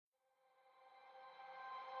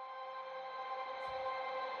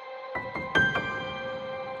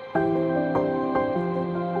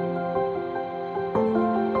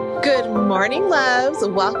morning, loves.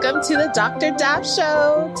 Welcome to the Dr. Dab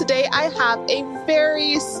Show. Today, I have a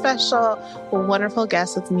very special, wonderful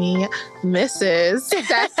guest with me, Mrs.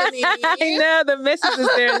 Stephanie. I know, the Mrs. is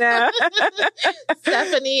there now.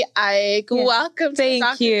 Stephanie Ike, welcome to the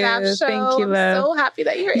Dr. Dab Show. Thank you, love. I'm so happy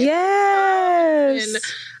that you're here. Yes. It's been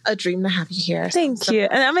a dream to have you here. Thank you.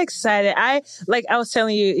 And I'm excited. I was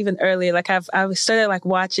telling you even earlier, I started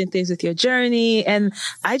watching things with your journey, and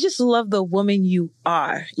I just love the woman you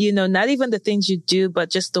are, not even the things you do,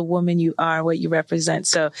 but just the woman you are, what you represent.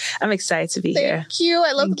 So I'm excited to be here. Thank you.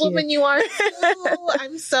 I love the woman you are too.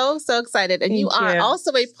 I'm so excited. And you are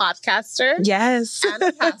also a podcaster. Yes. And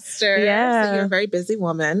a pastor. Yeah. So you're a very busy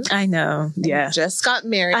woman. I know. Yeah. You just got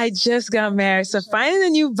married. I just got married. So finding a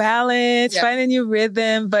new balance, finding a new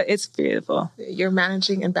rhythm, but it's beautiful. You're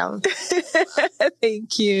managing and balancing.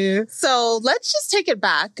 Thank you. So let's just take it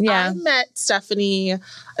back. Yeah. I met Stephanie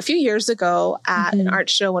a few years ago at an art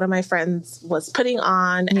show one of my friends was putting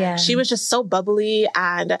on. And she was just so bubbly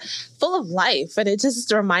and full of life. And it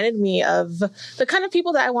just reminded me of the kind of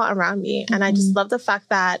people that I want around me. And I just love the fact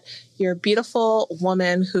that you're a beautiful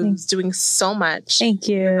woman who's doing so much. Thank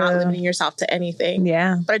you. You're not limiting yourself to anything.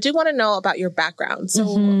 Yeah. But I do want to know about your background.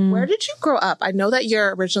 So where did you grow up? I know that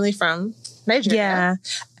you're originally from Nigeria. Yeah.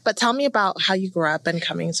 But tell me about how you grew up and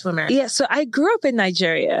coming to America. Yeah, so I grew up in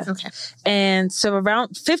Nigeria. Okay. And so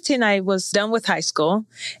around 15, I was done with high school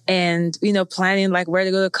and, planning where to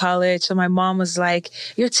go to college. So my mom was like,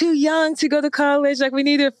 you're too young to go to college. We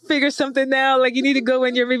need to figure something out. You need to go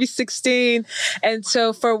when you're maybe 16. And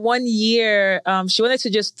so for 1 year, she wanted to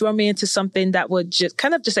just throw me into something that would just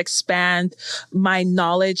kind of just expand my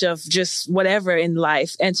knowledge of just whatever in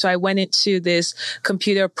life. And so I went into this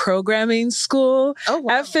computer programming school. Oh,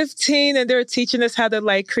 wow. At 15, and they were teaching us how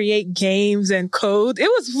to create games and code. It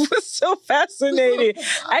was so fascinating.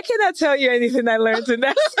 I cannot tell you anything I learned in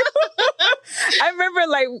that. I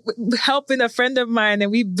remember helping a friend of mine,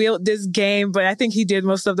 and we built this game, but I think he did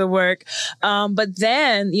most of the work. But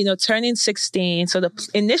then, turning 16, so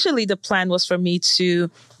initially the plan was for me to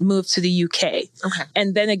move to the UK. Okay.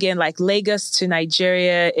 And then again, Lagos to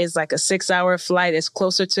Nigeria is a 6-hour flight. It's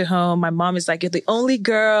closer to home. My mom is you're the only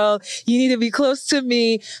girl. You need to be close to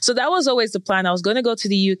me. So that was always the plan. I was going to go to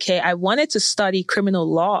the UK. I wanted to study criminal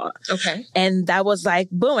law. Okay. And that was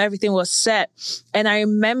boom, everything was set. And I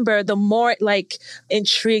remember the more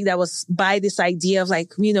intrigued I was by this idea of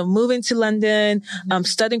moving to London,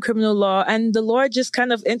 studying criminal law. And the Lord just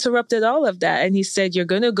kind of interrupted all of that. And he said, you're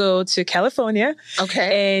going to go to California.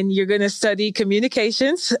 Okay. And you're going to study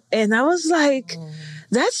communications. And I was like,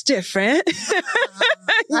 that's different.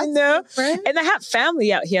 Different. And I had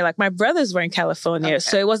family out here. My brothers were in California,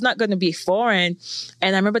 so it was not going to be foreign.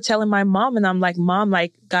 And I remember telling my mom, and I'm like, Mom,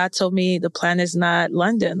 God told me the plan is not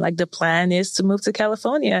London. The plan is to move to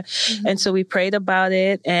California. And so we prayed about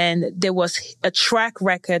it. And there was a track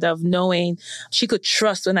record of knowing she could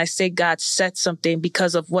trust when I say God said something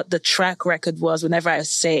because of what the track record was whenever I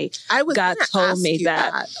say God told me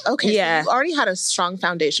that. Okay. Yeah. So you already had a strong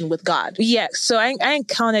foundation with God. Yeah. So I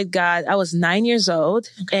encountered God. I was 9 years old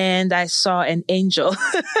and I saw an angel.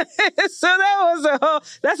 So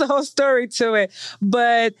that's a whole story to it.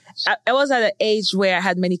 But I was at an age where I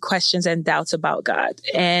had many questions and doubts about God.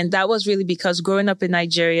 And that was really because growing up in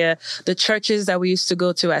Nigeria, the churches that we used to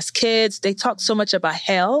go to as kids, they talked so much about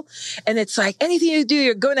hell. And it's anything you do,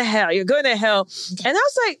 you're going to hell. You're going to hell. And I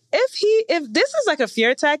was like, if this is a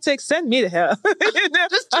fear tactic, send me to hell.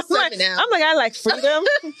 Just send me now. I'm I like freedom.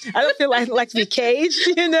 I don't feel like to be caged,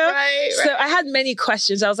 Right. So I had many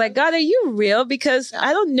questions. I was like, God, are you real? Because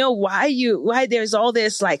I don't know why there's all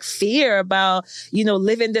this fear about,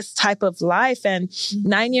 living this type of life. And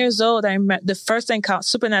 9 years old, I remember the first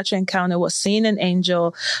supernatural encounter was seeing an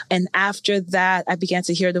angel. And after that, I began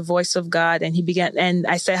to hear the voice of God, and and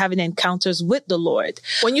I started having encounters with the Lord.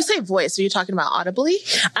 When you say voice, are you talking about audibly?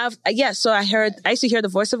 So I used to hear the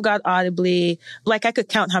voice of God audibly. I could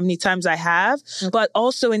count how many times I have, but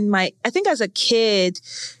also I think as a kid,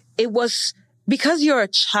 it was because you're a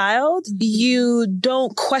child, you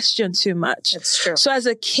don't question too much. That's true. So as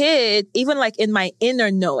a kid, even in my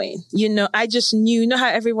inner knowing, I just knew, how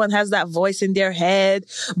everyone has that voice in their head,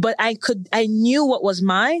 but I knew what was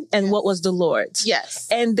mine and what was the Lord's. Yes.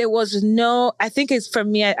 And there was I think it's for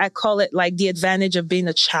me, I call it the advantage of being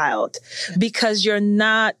a child, because you're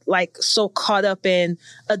not so caught up in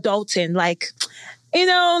adulting.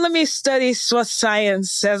 let me study what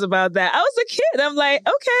science says about that. I was a kid. I'm like,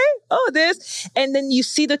 okay, this. And then you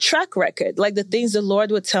see the track record, like the things the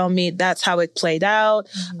Lord would tell me, that's how it played out.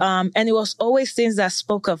 And it was always things that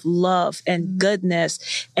spoke of love and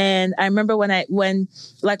goodness. And I remember when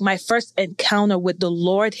like my first encounter with the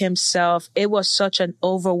Lord himself, it was such an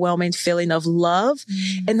overwhelming feeling of love.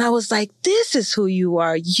 And I was like, this is who you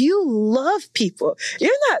are. You love people.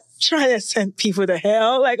 You're not trying to send people to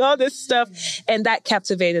hell, like all this stuff. And that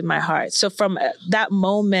captivated my heart. So from that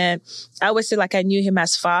moment, I would say like I knew him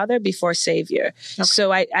as father before savior. Okay.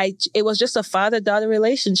 So it was just a father-daughter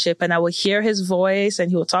relationship, and I would hear his voice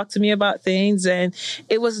and he would talk to me about things, and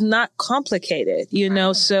it was not complicated,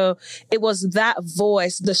 so it was that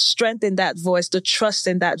voice, the strength in that voice, the trust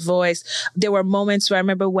in that voice. There were moments where I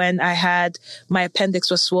remember when my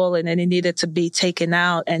appendix was swollen and it needed to be taken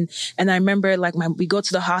out. And I remember like we go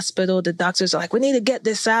to the hospital, the doctors are like, we need to get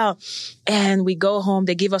this out. And we go home,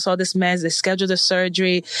 they give us all this meds, they schedule the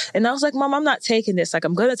surgery. And I was like, Mom, I'm not taking this. Like,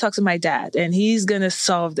 I'm going to talk to my dad and he's going to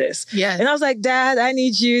solve this. Yes. And I was like, Dad, I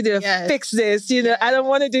need you to fix this. I don't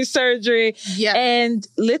want to do surgery. Yeah. And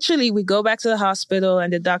literally we go back to the hospital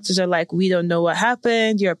and the doctors are like, we don't know what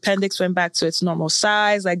happened. Your appendix went back to its normal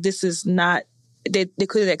size. Like, this is not, they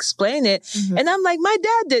couldn't explain it. And I'm like, my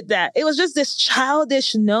dad did that. It was just this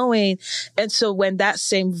childish knowing. And so when that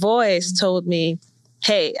same voice told me,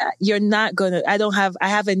 hey, you're not going to, I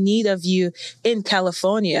have a need of you in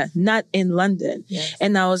California, not in London. Yes.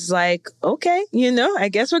 And I was like, okay, I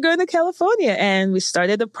guess we're going to California. And we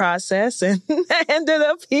started the process and I ended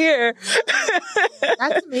up here.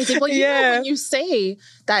 That's amazing. Well, when you say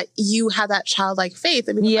that you have that childlike faith,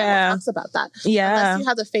 I mean, the Bible talks about that. Yeah. Unless you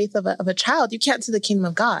have the faith of a child, you can't see the kingdom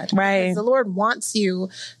of God. Right. Because the Lord wants you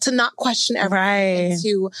to not question everything, and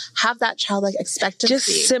to have that childlike expectancy.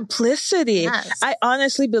 Just simplicity. Yes. I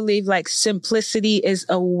honestly believe like simplicity is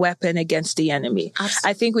a weapon against the enemy. Absolutely.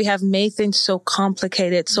 I think we have made things so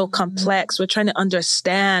complicated, so complex. We're trying to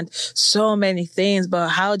understand so many things, but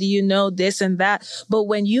how do you know this and that? But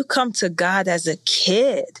when you come to God as a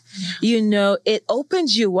kid, it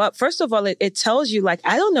opens you up. First of all, it tells you like,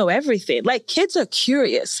 I don't know everything. Like, kids are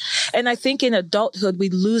curious. And I think in adulthood, we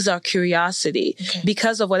lose our curiosity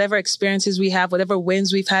because of whatever experiences we have, whatever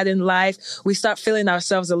wins we've had in life. We start feeling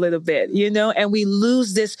ourselves a little bit, and we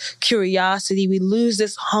lose this curiosity. We lose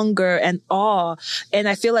this hunger and awe. And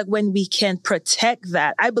I feel like when we can protect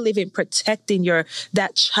that, I believe in protecting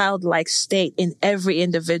that childlike state in every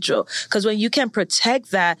individual. Because when you can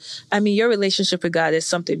protect that, I mean, your relationship with God is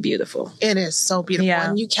something beautiful. It is so beautiful. Yeah.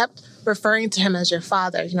 And you kept referring to him as your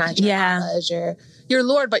father, as your father, as your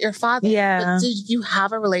Lord, but your father. Yeah. But did you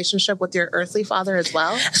have a relationship with your earthly father as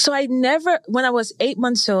well? So when I was 8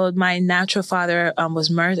 months old, my natural father was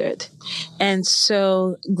murdered. And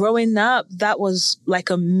so growing up, that was like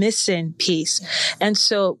a missing piece. And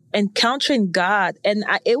so encountering God, and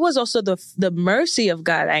it was also the mercy of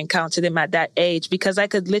God I encountered him at that age, because I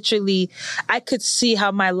could see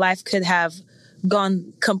how my life could have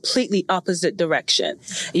gone completely opposite direction,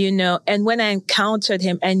 and when I encountered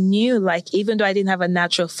him, I knew like, even though I didn't have a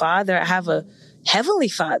natural father, I have a heavenly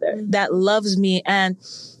father that loves me. And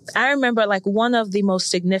I remember like one of the most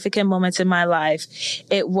significant moments in my life,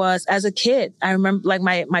 it was as a kid. I remember like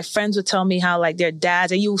my friends would tell me how like their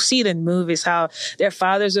dads, and you'll see it in movies, how their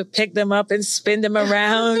fathers would pick them up and spin them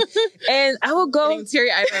around. And I would go getting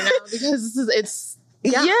teary-eyed right now because it's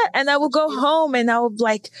yeah. And I would go home and I would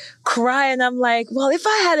like cry, and I'm like, well, if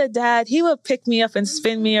I had a dad, he would pick me up and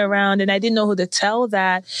spin me around. And I didn't know who to tell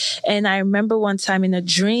that. And I remember one time in a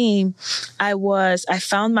dream, I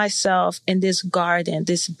found myself in this garden,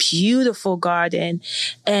 this beautiful garden,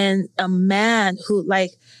 and a man who like,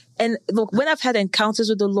 and look, when I've had encounters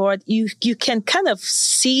with the Lord, you can kind of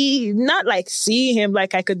see, not like see him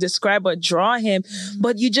like I could describe or draw him,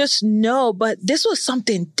 but you just know. But this was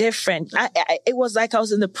something different. It was like I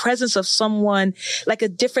was in the presence of someone, like a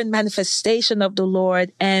different manifestation of the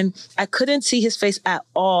Lord, and I couldn't see his face at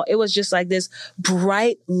all. It was just like this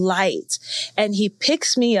bright light. And he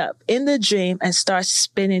picks me up in the dream and starts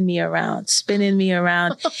spinning me around.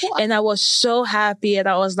 And I was so happy, and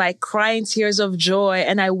I was like crying tears of joy.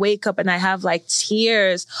 And I wake up and I have like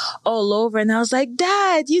tears all over. And I was like,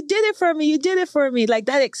 Dad, you did it for me. You did it for me. Like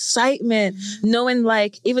that excitement, knowing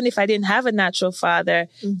like, even if I didn't have a natural father,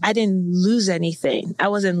 I didn't lose anything. I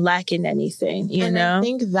wasn't lacking anything, you know? I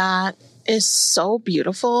think that is so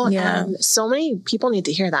beautiful. Yeah. And so many people need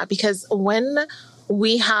to hear that, because when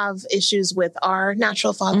we have issues with our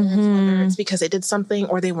natural fathers, whether it's because they did something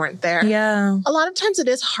or they weren't there. Yeah. A lot of times it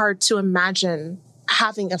is hard to imagine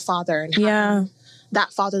having a father and having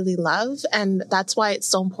that fatherly love. And that's why it's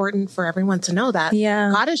so important for everyone to know that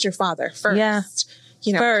God is your father first. Yeah.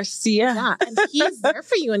 First. Yeah. And he's there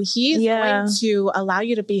for you, and he's going to allow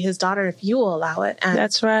you to be his daughter if you will allow it. And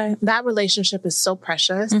that's right. That relationship is so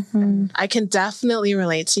precious. Mm-hmm. I can definitely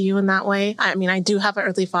relate to you in that way. I mean, I do have an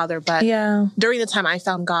earthly father, but during the time I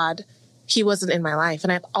found God, he wasn't in my life.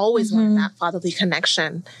 And I've always wanted that fatherly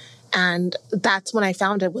connection. And that's when I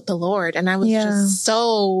found it with the Lord. And I was just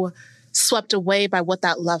so swept away by what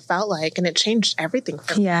that love felt like. And it changed everything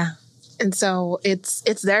for me. Yeah. And so it's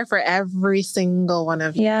there for every single one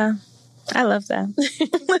of you. Yeah. I love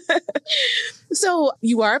that. So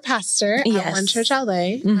you are a pastor at One Church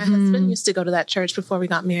LA. My husband used to go to that church before we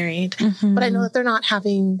got married. But I know that they're not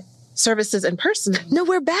having services in person. No,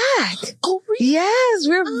 we're back. Oh, really? Yes,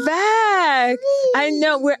 we're back. Great. I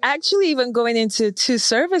know. We're actually even going into 2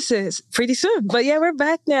 services pretty soon. But yeah, we're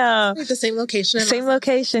back now. The same location. Same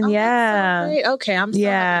location. Yeah. So great. Okay. I'm so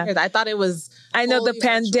happy to hear that. I thought it was. I know the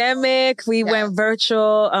pandemic, we went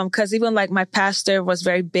virtual, cause even like my pastor was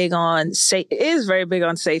very big on, is very big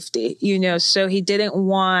on safety, so he didn't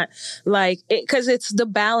want cause it's the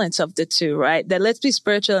balance of the two, right? That let's be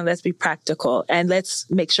spiritual and let's be practical and let's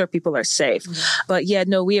make sure people are safe. Mm-hmm. But yeah,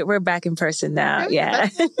 no, we're back in person now. Yeah.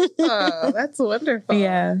 That's wonderful.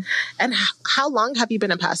 Yeah. And how long have you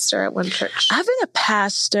been a pastor at One Church? I've been a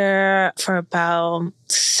pastor for about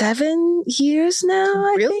 7 years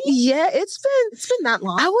now. I think. Yeah, it's been that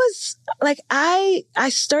long. I was I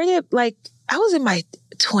started I was in my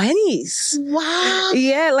 20s. Wow.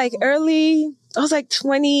 Yeah, early. I was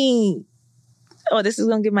 20. Oh, this is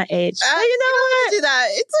gonna give my age. You know what? Do that.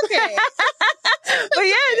 It's okay. But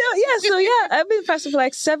so I've been pastor for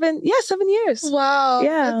 7 years. Wow.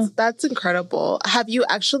 Yeah. That's incredible. Have you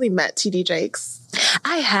actually met TD Jakes?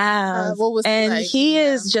 I have. What was and he like? He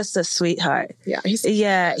is just a sweetheart. Yeah.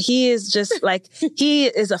 He is just he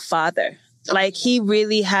is a father. He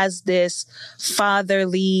really has this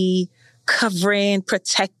fatherly, covering,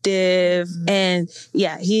 protective, and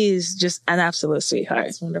he is just an absolute sweetheart.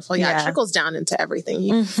 That's wonderful. Yeah, it trickles down into everything.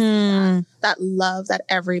 You that love that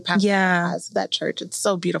every pastor has at that church. It's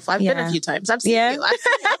so beautiful. I've been a few times. I've seen you.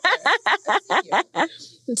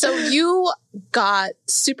 So you got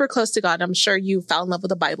super close to God. I'm sure you fell in love with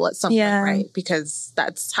the Bible at some point, right? Because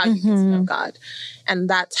that's how you get to know God. And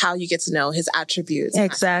that's how you get to know his attributes.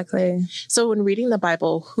 Exactly. So when reading the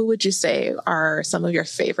Bible, who would you say are some of your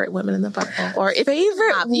favorite women in the Bible? Or if women.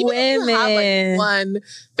 If you have one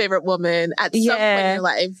favorite woman at some point in your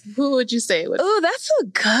life, who would you say would? Oh, that's a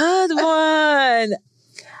good one.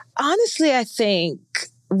 Honestly, I think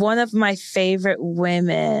one of my favorite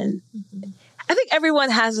women... I think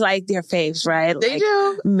everyone has their faves, right? They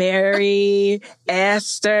do. Mary,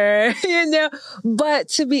 Esther, But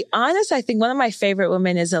to be honest, I think one of my favorite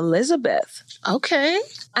women is Elizabeth. Okay.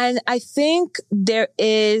 And I think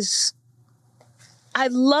I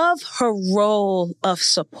love her role of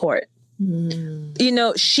support.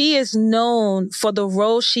 She is known for the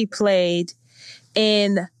role she played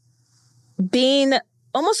in being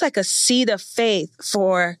almost like a seed of faith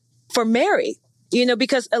for Mary.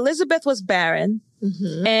 Because Elizabeth was barren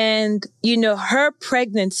and, her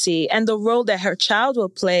pregnancy and the role that her child will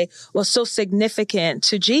play was so significant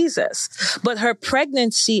to Jesus. But her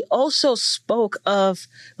pregnancy also spoke of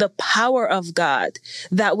the power of God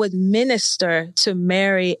that would minister to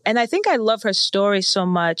Mary. And I think I love her story so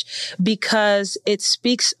much because it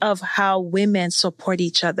speaks of how women support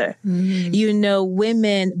each other.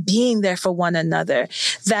 Women being there for one another.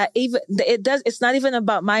 That it's not even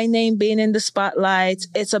about my name being in the spotlight.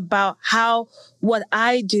 It's about how what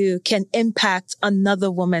I do can impact another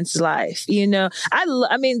woman's life. I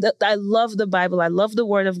love the Bible. I love the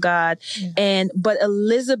Word of God. But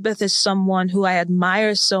Elizabeth is someone who I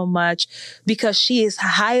admire so much because she is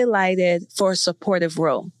highlighted for a supportive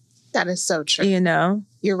role. That is so true.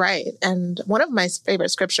 You're right. And one of my favorite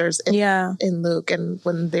scriptures in Luke, and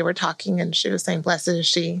when they were talking and she was saying, blessed is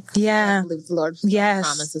she. Yeah. I believe the Lord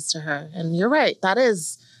promises to her. And you're right. That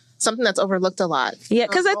is something that's overlooked a lot. Yeah,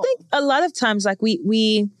 because I think a lot of times, I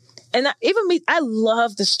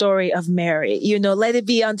love the story of Mary, let it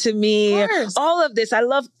be unto me, all of this. I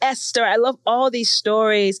love Esther. I love all these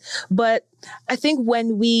stories. But I think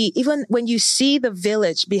when you see the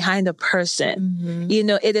village behind a person,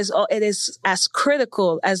 it is as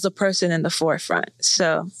critical as the person in the forefront.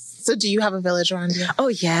 So do you have a village around you? Oh,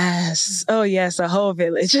 yes. A whole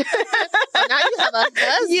village. now you have a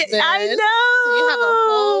husband. Yeah, I know. So you have a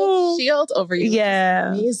whole shield over you.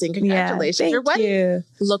 Yeah. Amazing. Congratulations. Yeah, Your wedding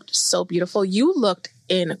looked so beautiful. You looked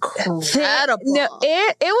incredible. No,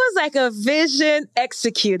 it was like a vision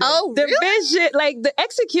executed. Oh, the really? vision, like the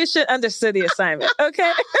execution understood the assignment.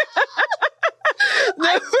 Okay.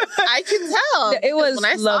 I can tell. It was when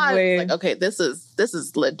I lovely. saw it, I was like, okay, this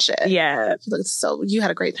is legit. Yeah. You had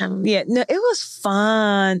a great time. Yeah. No, it was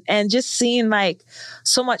fun. And just seeing like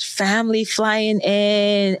so much family flying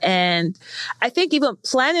in. And I think even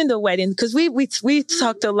planning the wedding, because we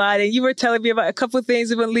talked a lot and you were telling me about a couple of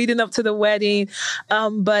things even leading up to the wedding.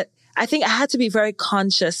 But I think I had to be very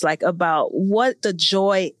conscious, like, about what the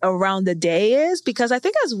joy around the day is, because I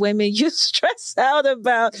think as women, you stress out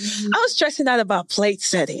about, I was stressing out about plate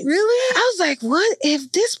setting. Really? I was like, what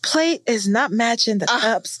if this plate is not matching the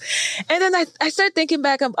cups? And then I started thinking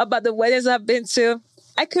back about the weddings I've been to.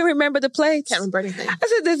 I couldn't remember the plates. Can't remember anything. I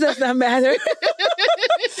said, this does not matter.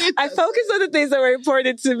 I focused on the things that were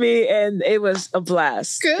important to me, and it was a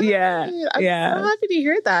blast. Good. Yeah. I'm so happy to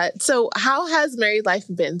hear that. So how has married life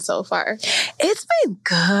been so far? It's been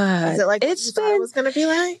good. Is it like it's what you thought it was going to be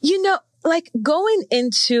like? You know, like going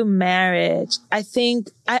into marriage, I think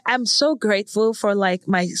I'm so grateful for like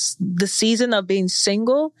the season of being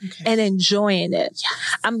single and enjoying it.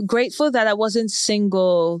 Yes. I'm grateful that I wasn't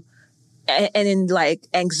single and in like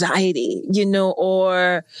anxiety, you know,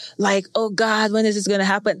 or like, oh God, when is this going to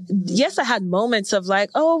happen? Yes, I had moments of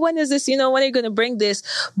like, oh, when is this, you know, when are you going to bring this?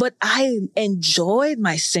 But I enjoyed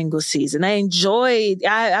my single season. I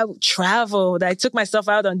traveled. I took myself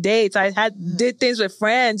out on dates. did things with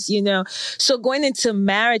friends, you know. So going into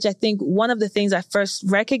marriage, I think one of the things I first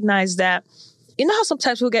recognized that, you know how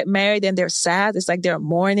sometimes people get married and they're sad? It's like they're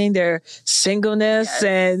mourning their singleness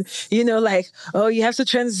and, you know, like, oh, you have to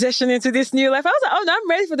transition into this new life. I was like, oh, no, I'm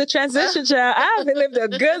ready for the transition, child.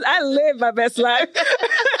 I lived my best life.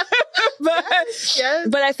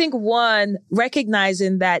 But I think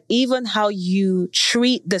recognizing that even how you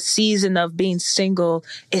treat the season of being single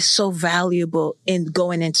is so valuable in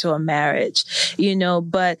going into a marriage, you know,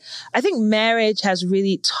 but I think marriage has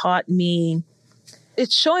really taught me,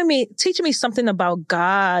 it's teaching me something about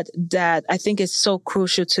God that I think is so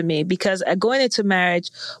crucial to me, because going into marriage,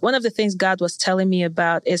 one of the things God was telling me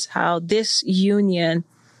about is how this union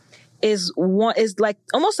is like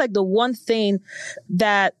almost like the one thing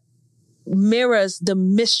that mirrors the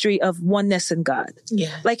mystery of oneness in God.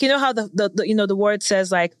 Yeah. Like, you know how the word says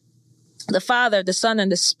like, the Father, the Son,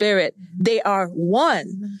 and the Spirit, they are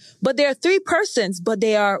one, but they are three persons, but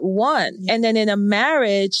they are one. Yeah. And then in a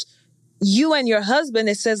marriage, you and your husband,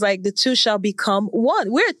 it says like the two shall become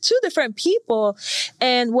one. We're two different people.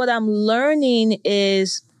 And what I'm learning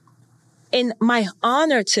is in my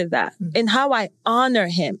honor to that, in how I honor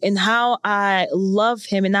him, in how I love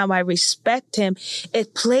him, and how I respect him,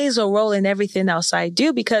 it plays a role in everything else I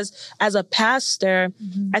do. Because as a pastor,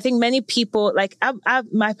 I think many people, like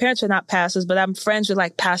my parents are not pastors, but I'm friends with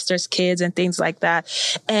like pastors' kids and things like that.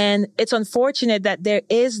 And it's unfortunate that there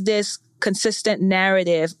is this consistent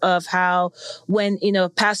narrative of how when, you know,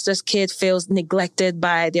 pastor's kid feels neglected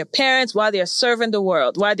by their parents while they're serving the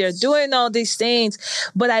world, while they're doing all these things.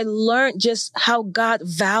 But I learned just how God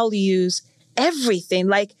values everything,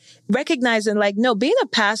 like recognizing like, no, being a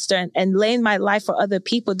pastor and laying my life for other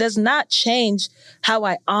people does not change how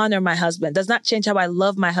I honor my husband, does not change how I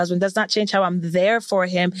love my husband, does not change how I'm there for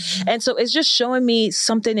him. And so it's just showing me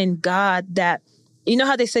something in God that, you know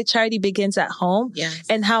how they say charity begins at home? Yes.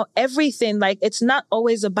 And how everything, like, it's not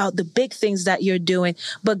always about the big things that you're doing,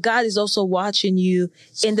 but God is also watching you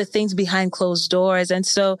in the things behind closed doors. And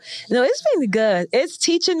so, you know, it's been good. It's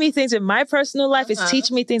teaching me things in my personal life. It's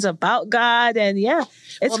teaching me things about God. And yeah,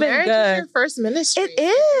 it's been good. Marriage is your first ministry. It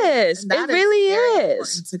is. It really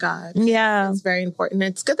is. To God. Yeah. It's very important.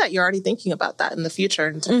 It's good that you're already thinking about that in the future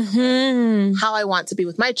in terms of how I want to be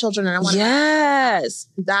with my children. And I want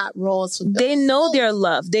that role is fulfilled. They know their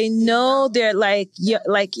love. They know they're like, yeah.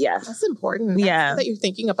 That's important. Yeah. That you're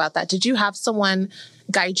thinking about that. Did you have someone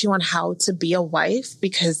guide you on how to be a wife?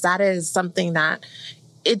 Because that is something that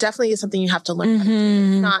it definitely is something you have to learn.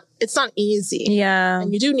 How to do. It's not easy. Yeah.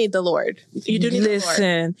 And you do need the Lord. You do need the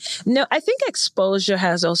Lord. No, I think exposure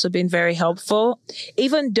has also been very helpful.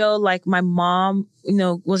 Even though like my mom, you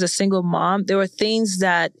know, was a single mom, there were things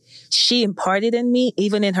that she imparted in me,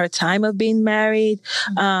 even in her time of being married.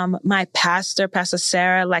 My Pastor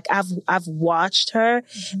Sarah, like I've watched her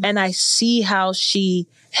and I see how she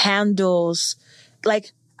handles,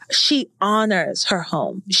 like, she honors her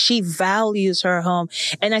home. She values her home.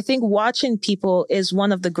 And I think watching people is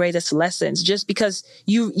one of the greatest lessons, just because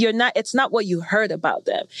it's not what you heard about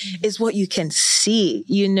them. It's what you can see,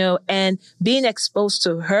 and being exposed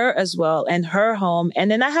to her as well and her home.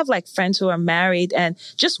 And then I have like friends who are married, and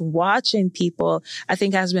just watching people, I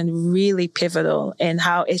think has been really pivotal in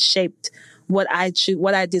how it shaped what I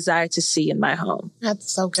desire to see in my home.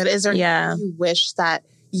 That's so good. Is there anything you wish that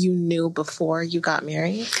you knew before you got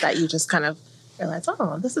married that you just kind of realized,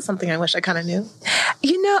 oh, this is something I wish I kind of knew?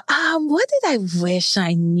 What did I wish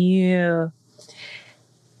I knew?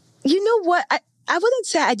 You know what? I wouldn't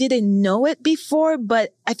say I didn't know it before,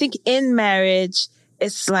 but I think in marriage,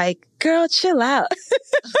 it's like, girl, chill out.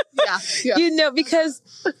 Yeah. Because,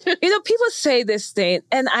 people say this thing,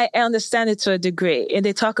 and I understand it to a degree. And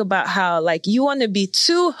they talk about how, like, you want to be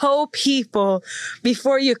two whole people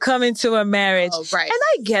before you come into a marriage. Oh, right. And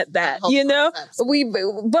I get that, concept. We,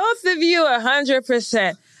 both of you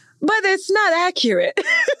 100%. But it's not accurate.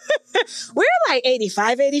 We're like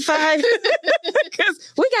 85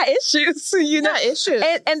 because we got issues, issues.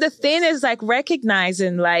 And the thing is, like,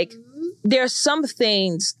 recognizing, like, there are some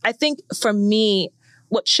things, I think for me,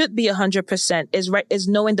 what should be 100% is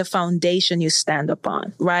knowing the foundation you stand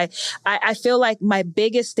upon, right? I feel like my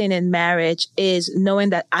biggest thing in marriage is knowing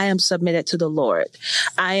that I am submitted to the Lord.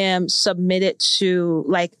 I am submitted to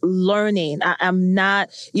like learning. I'm not,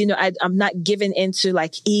 I'm not given into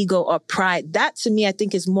like ego or pride. That to me, I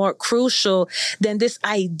think is more crucial than this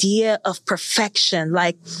idea of perfection.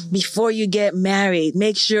 Like before you get married,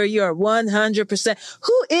 make sure you're 100%.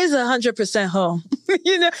 Who is 100% home?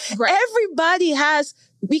 Right. Everybody has,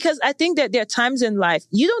 because I think that there are times in life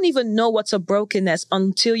you don't even know what's a brokenness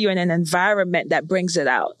until you're in an environment that brings it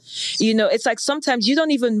out. It's like sometimes you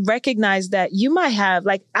don't even recognize that you might have,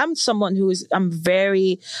 like, I'm someone it's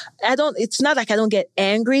not like I don't get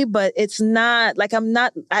angry, but it's not like I'm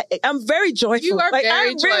very joyful. You are like,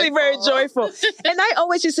 very I'm joyful. really very joyful. And I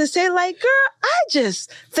always used to say, like, girl, I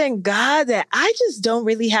just thank God that I just don't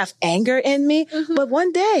really have anger in me. Mm-hmm. But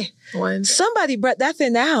one day, somebody brought that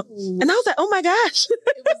thing out. Ooh. And I was like, oh my gosh.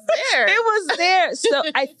 It was there. It was there. So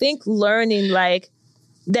I think learning like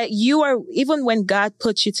that you are, even when God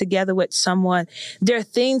puts you together with someone, there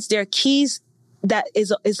are keys that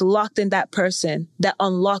is locked in that person that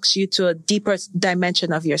unlocks you to a deeper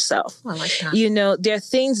dimension of yourself. I like that. There are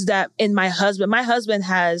things that in my husband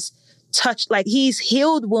has touched, like he's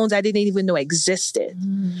healed wounds I didn't even know existed,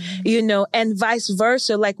 and vice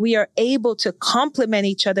versa. Like we are able to complement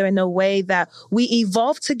each other in a way that we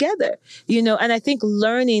evolve together, and I think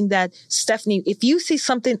learning that, Stephanie, if you see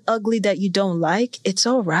something ugly that you don't like, it's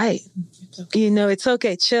all right. It's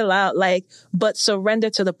okay. Chill out, but surrender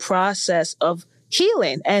to the process of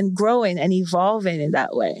healing and growing and evolving in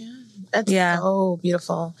that way. That's so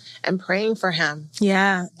beautiful. And praying for him.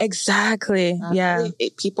 Yeah, exactly.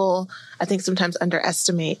 People, I think, sometimes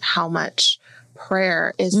underestimate how much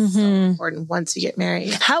prayer is so important once you get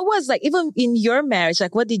married. How was, like, even in your marriage,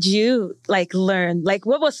 like, what did you, like, learn? Like,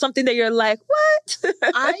 what was something that you're like, what?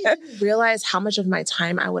 I didn't realize how much of my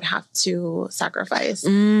time I would have to sacrifice.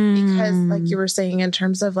 Because, like you were saying, in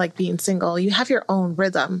terms of, like, being single, you have your own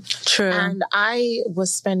rhythm. True. And I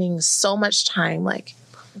was spending so much time, like,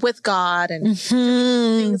 with God and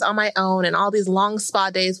things on my own and all these long spa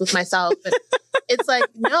days with myself. And it's like,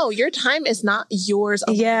 no, your time is not yours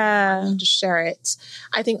alone. Yeah. You have to share it.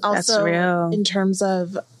 I think also in terms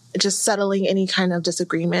of just settling any kind of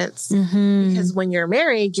disagreements, because when you're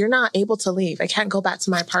married, you're not able to leave. I can't go back to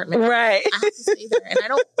my apartment. Right. I have to stay there. And I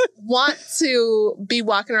don't want to be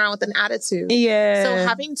walking around with an attitude. Yeah. So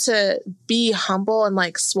having to be humble and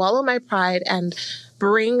like swallow my pride and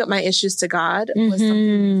bring my issues to God was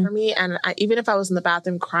something new for me. And even if I was in the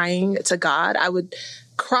bathroom crying to God, I would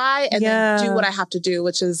cry and then do what I have to do,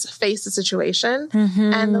 which is face the situation.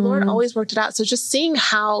 And the Lord always worked it out. So just seeing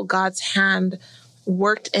how God's hand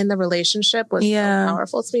worked in the relationship was so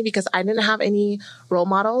powerful to me, because I didn't have any role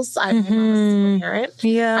models. My mom was a single parent.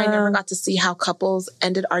 I never got to see how couples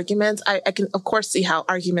ended arguments. I can, of course, see how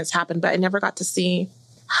arguments happen, but I never got to see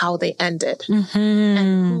how they ended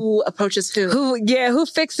and who approaches who. Who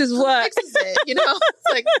fixes what? Who fixes it,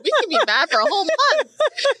 It's like, we can be mad for a whole month.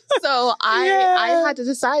 So I had to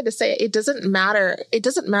decide to say, it doesn't matter. It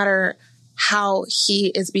doesn't matter how he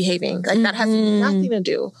is behaving. Like that has nothing to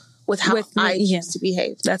do with how I choose to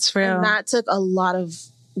behave. That's real. And that took a lot of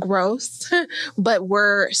growth, but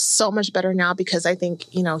we're so much better now because I think,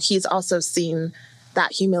 he's also seen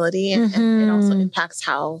that humility, and it also impacts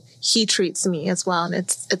how he treats me as well. And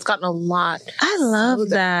it's gotten a lot. I love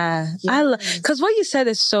that. Yeah. Because what you said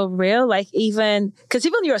is so real. Like even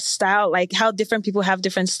your style, like how different people have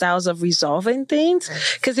different styles of resolving things.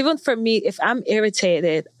 Because even for me, if I'm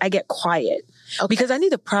irritated, I get quiet. Okay. Because I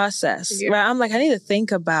need to process, right? I'm like, I need to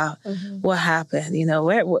think about what happened. You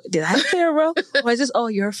know, did I play a role? Or is this all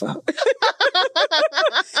your fault?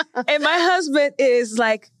 And my husband is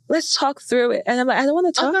like, let's talk through it. And I'm like, I don't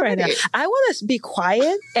want to talk right now. I want to be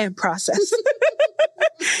quiet and process.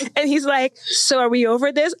 And he's like, so are we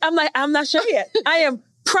over this? I'm like, I'm not sure yet. I am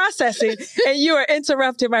processing and you are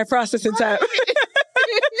interrupting my processing time.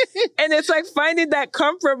 And it's like finding that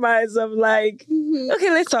compromise of like,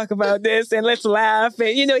 okay, let's talk about this and let's laugh.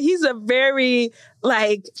 And, you know, he's a very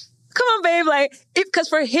like, come on, babe. Like, because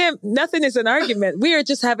for him, nothing is an argument. We are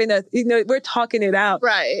just having we're talking it out.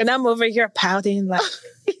 Right. And I'm over here pouting like,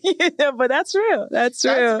 but that's real. That's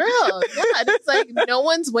real. Yeah. It's like no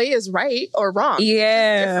one's way is right or wrong.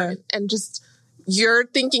 Yeah. And just your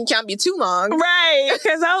thinking can't be too long. Right.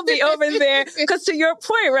 Because I'll be over there. Because to your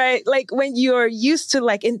point, right? Like when you're used to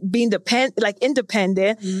like being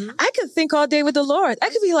independent, I could think all day with the Lord. I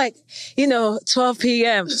could be like, 12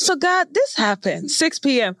 p.m. So God, this happened. 6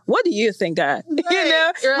 p.m. What do you think, God?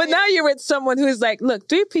 Right, Right. But now you're with someone who's like, look,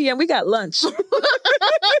 3 p.m. we got lunch.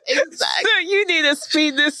 Exactly. So you need to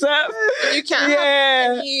speed this up. You can't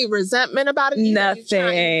have any resentment about it.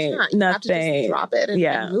 Nothing. You have to just drop it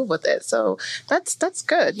and move with it. So that's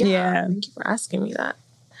good. Yeah. Thank you for asking me that.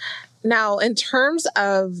 Now, in terms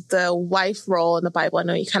of the wife role in the Bible, I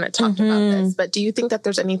know you kind of talked about this, but do you think that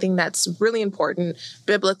there's anything that's really important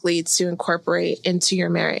biblically to incorporate into your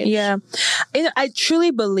marriage? Yeah. I truly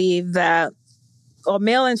believe that, or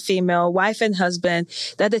male and female, wife and husband,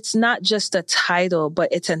 that it's not just a title, but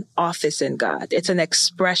it's an office in God. It's an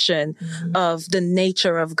expression of the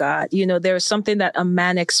nature of God. There is something that a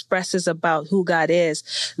man expresses about who God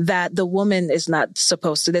is that the woman is not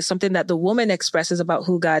supposed to. There's something that the woman expresses about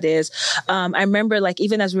who God is. I remember like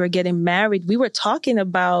even as we were getting married, we were talking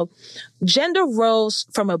about gender roles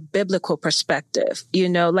from a biblical perspective,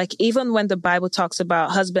 like even when the Bible talks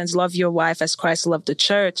about husbands, love your wife as Christ loved the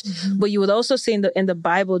church, but you would also see in the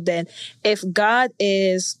Bible, then if God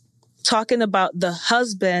is talking about the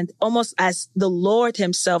husband almost as the Lord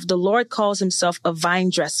himself, the Lord calls himself a vine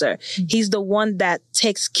dresser. He's the one that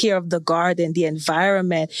takes care of the garden, the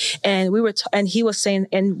environment. And and he was saying,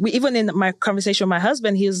 and even in my conversation with my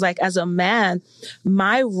husband, he was like, as a man,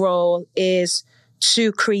 my role is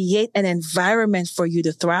to create an environment for you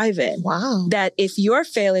to thrive in. Wow. That if you're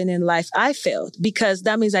failing in life, I failed, because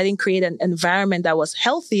that means I didn't create an environment that was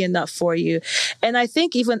healthy enough for you. And I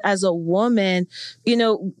think even as a woman,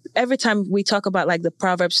 every time we talk about like the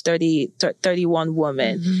Proverbs 31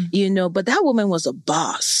 woman, but that woman was a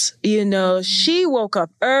boss. She woke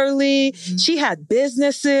up early. She had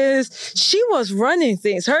businesses. She was running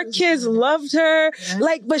things. Her kids loved her.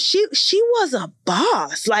 But she was a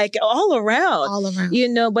boss, like all around.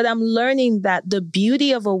 But I'm learning that the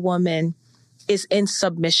beauty of a woman is in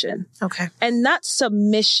submission. Okay. And not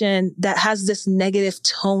submission that has this negative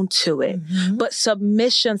tone to it, but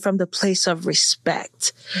submission from the place of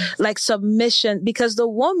respect. Like submission, because the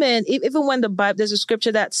woman, even when the Bible, there's a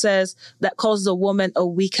scripture that calls the woman a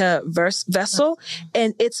weaker vessel,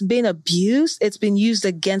 and it's been abused. It's been used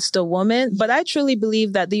against the woman. But I truly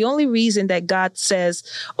believe that the only reason that God says,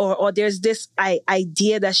 or there's this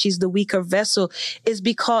idea that she's the weaker vessel, is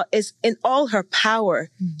because it's in all her power,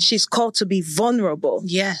 she's called to be vulnerable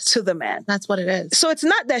to the man. That's what it is. So it's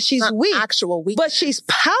not that she's weak, actual weakness, but she's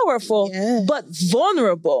powerful, but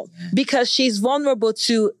vulnerable, because she's vulnerable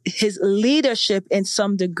to his leadership in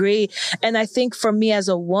some degree. And I think for me as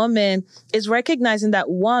a woman is recognizing that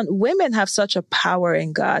women have such a power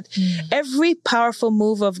in God. Every powerful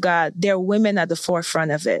move of God, there are women at the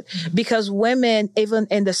forefront of it, because women, even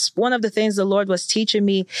in one of the things the Lord was teaching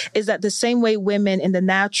me is that the same way women in the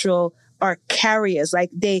natural are carriers,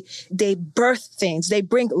 like they birth things, they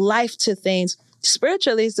bring life to things.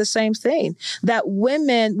 Spiritually, it's the same thing. That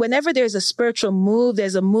women, whenever there's a spiritual move,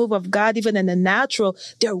 there's a move of God, even in the natural,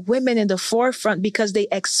 there are women in the forefront because they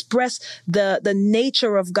express the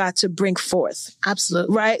nature of God to bring forth.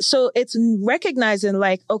 Absolutely. Right? So it's recognizing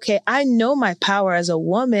like, okay, I know my power as a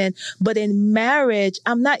woman, but in marriage,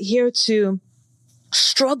 I'm not here to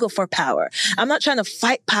struggle for power. I'm not trying to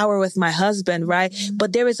fight power with my husband, right?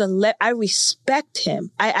 But there is I respect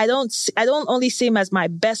him. I don't only see him as my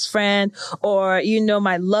best friend or,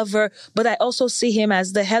 my lover, but I also see him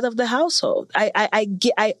as the head of the household.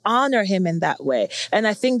 I honor him in that way. And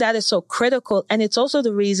I think that is so critical. And it's also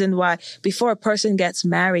the reason why before a person gets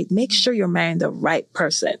married, make sure you're marrying the right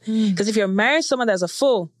person. Because if you're marrying someone that's a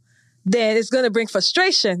fool, then it's going to bring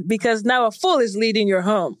frustration because now a fool is leading your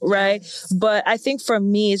home, right? But I think for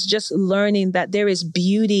me, it's just learning that there is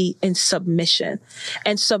beauty in submission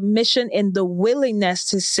and submission in the willingness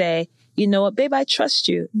to say, you know what, babe, I trust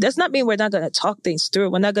you. Does not mean we're not going to talk things through.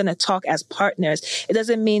 We're not going to talk as partners. It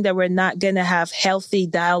doesn't mean that we're not going to have healthy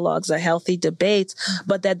dialogues or healthy debates,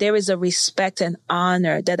 but that there is a respect and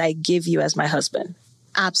honor that I give you as my husband.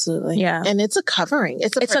 Absolutely. Yeah. And it's a covering.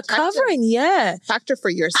 It's a covering. Yeah. Factor for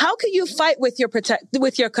yourself. How can you fight with your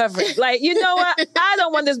covering? Like, you know what? I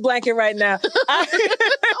don't want this blanket right now. I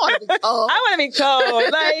want to be cold.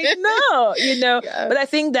 Like, no, Yeah. But I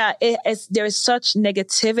think that there is such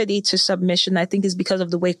negativity to submission. I think it's because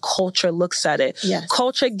of the way culture looks at it. Yes.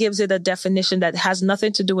 Culture gives it a definition that has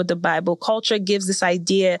nothing to do with the Bible. Culture gives this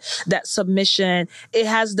idea that submission, it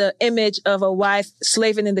has the image of a wife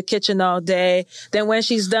slaving in the kitchen all day. Then when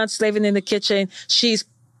she's done slaving in the kitchen, she's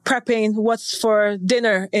prepping what's for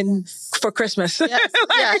dinner for Christmas.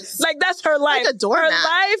 Yes. Like that's her life. Like a doormat. Her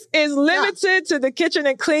life is limited to the kitchen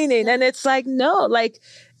and cleaning. And it's like, no, like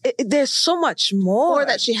there's so much more. Or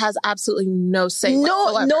that she has absolutely no say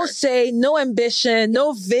whatsoever. No say, no ambition,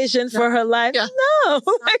 no vision for her life. Yeah. No. It's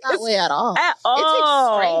not that way at all. At all. It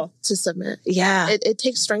takes strength to submit. Yeah. It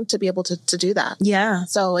takes strength to be able to do that. Yeah.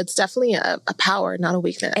 So it's definitely a power, not a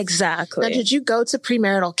weakness. Exactly. Now, did you go to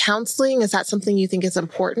premarital counseling? Is that something you think is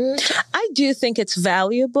important? I do think it's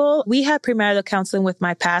valuable. We had premarital counseling with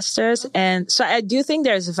my pastors. And so I do think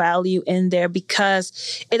there's value in there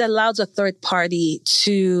because it allows a third party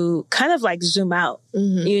to kind of like zoom out,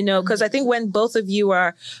 because I think when both of you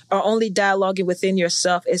are only dialoguing within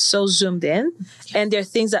yourself, it's so zoomed in and there are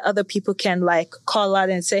things that other people can like call out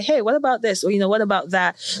and say, hey, what about this? Or, what about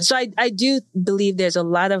that? So I do believe there's a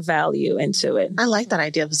lot of value into it. I like that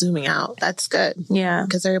idea of zooming out. That's good. Yeah.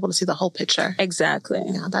 Because they're able to see the whole picture. Exactly.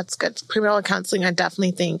 Yeah, that's good. Premarital counseling, I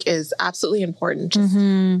definitely think is absolutely important just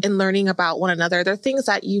in learning about one another. There are things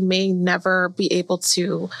that you may never be able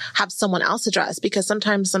to have someone else address because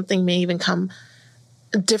sometimes something may even come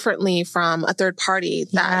differently from a third party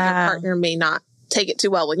that your partner may not take it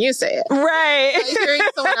too well when you say it. Right. Like hearing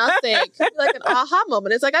someone else say it could be like an aha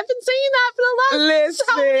moment. It's like, I've been saying that for the last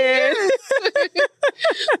years.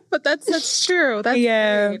 But that's true. That's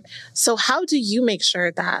great. So how do you make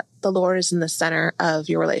sure that the Lord is in the center of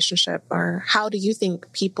your relationship? Or how do you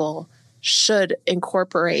think people should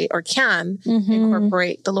incorporate or can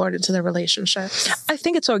incorporate the Lord into their relationship? I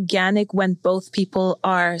think it's organic when both people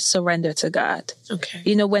are surrendered to God. Okay.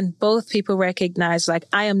 When both people recognize like,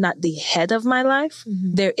 I am not the head of my life.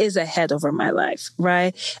 There is a head over my life.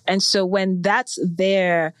 Right. And so when that's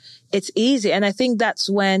there, it's easy. And I think that's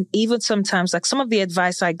when even sometimes like some of the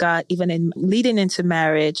advice I got, even in leading into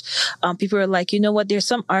marriage, people are like, you know what, there's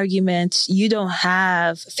some arguments you don't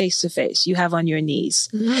have face to face, you have on your knees.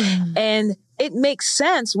 And it makes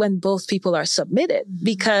sense when both people are submitted,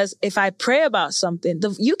 because if I pray about something,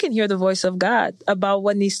 you can hear the voice of God about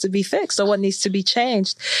what needs to be fixed or what needs to be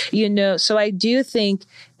changed, So I do think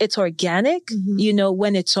it's organic,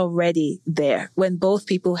 when it's already there, when both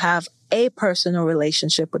people have a personal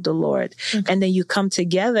relationship with the Lord. And then you come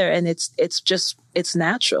together and it's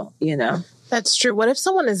natural, That's true. What if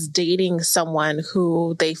someone is dating someone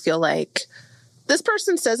who they feel like this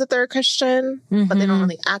person says that they're a Christian, but they don't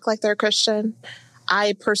really act like they're a Christian?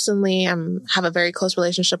 I personally have a very close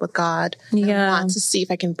relationship with God. And I want to see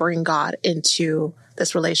if I can bring God into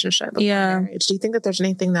this relationship of marriage. Do you think that there's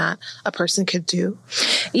anything that a person could do?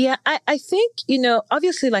 Yeah, I think,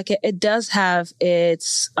 obviously like it does have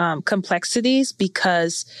its complexities,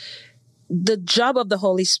 because the job of the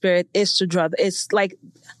Holy Spirit is to draw. It's like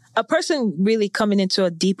a person really coming into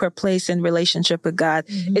a deeper place in relationship with God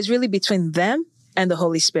is really between them and the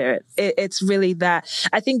Holy Spirit. It's really that.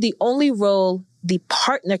 I think the only role the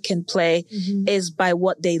partner can play is by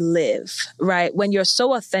what they live, right? When you're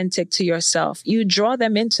so authentic to yourself, you draw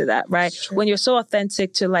them into that, right? Sure. When you're so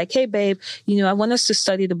authentic to like, hey, babe, I want us to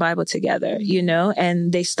study the Bible together,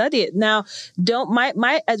 and they study it. Now,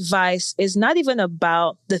 my advice is not even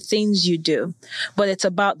about the things you do, but it's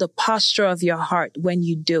about the posture of your heart when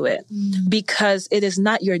you do it, because it is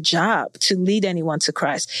not your job to lead anyone to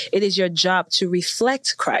Christ. It is your job to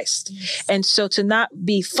reflect Christ. And so to not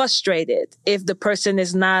be frustrated if the person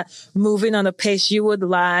is not moving on a pace you would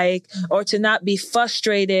like, or to not be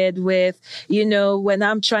frustrated with, when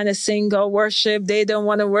I'm trying to sing or worship, they don't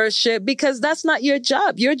want to worship, because that's not your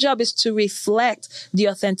job. Your job is to reflect the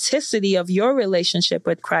authenticity of your relationship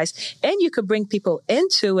with Christ. And you could bring people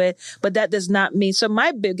into it, but that does not mean. So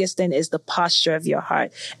my biggest thing is the posture of your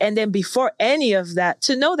heart. And then before any of that,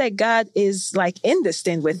 to know that God is like in this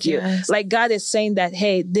thing with you. Yes. Like God is saying that,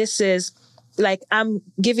 hey, this is like, I'm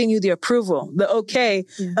giving you the approval, the okay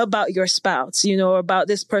about your spouse, or about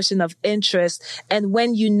this person of interest. And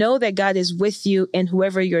when you know that God is with you and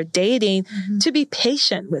whoever you're dating, to be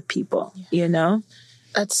patient with people,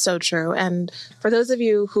 That's so true. And for those of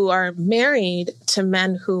you who are married to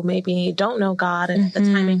men who maybe don't know God, and at the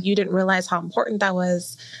time you didn't realize how important that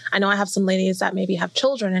was. I know I have some ladies that maybe have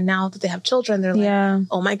children, and now that they have children, they're like,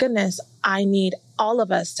 oh my goodness, I need all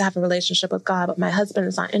of us to have a relationship with God, but my husband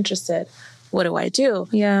is not interested. What do I do?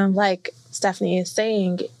 Yeah. Like Stephanie is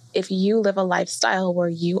saying, if you live a lifestyle where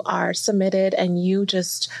you are submitted and you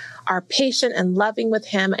just are patient and loving with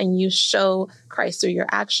him, and you show Christ through your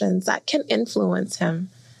actions, that can influence him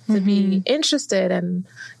to be interested. And,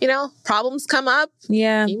 problems come up.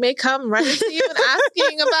 Yeah. He may come running to you and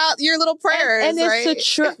asking about your little prayers. And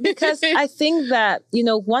it's true, because I think that,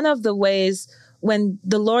 one of the ways when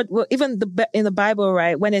the Lord, even in the Bible,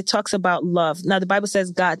 right, when it talks about love, now the Bible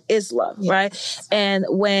says God is love, right? And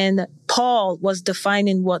when Paul was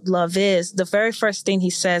defining what love is, the very first thing he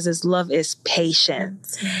says is love is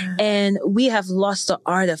patient. And we have lost the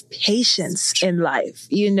art of patience in life,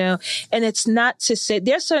 and it's not to say,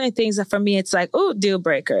 there's certain things that for me, it's like, oh, deal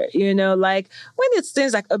breaker, like when it's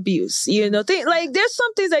things like abuse, like there's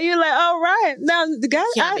some things that you're like, all right, now the guy,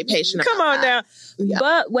 can't be patient. Come on now. Yeah.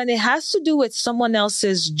 But when it has to do with someone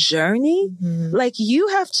else's journey, like you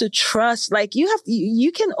have to trust, like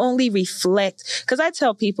you can only reflect. Cause I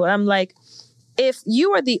tell people, I'm like, if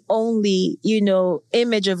you are the only,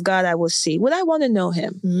 image of God I will see, would I want to know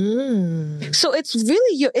him? So it's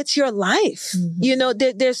really it's your life.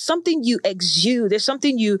 There's something you exude. There's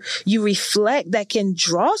something you reflect that can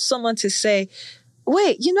draw someone to say,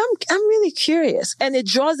 wait, I'm really curious. And it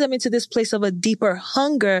draws them into this place of a deeper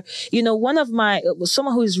hunger.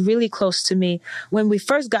 Someone who is really close to me, when we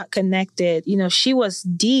first got connected, she was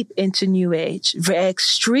deep into New Age,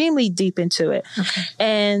 extremely deep into it.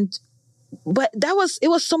 Okay. But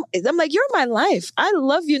I'm like, you're my life. I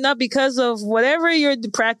love you not because of whatever you're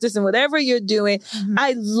practicing, whatever you're doing.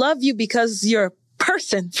 I love you because you're a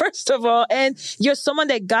person, first of all, and you're someone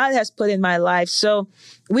that God has put in my life. So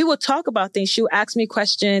we will talk about things. She'll ask me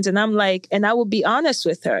questions, and I'm like, and I will be honest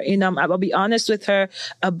with her. I'll be honest with her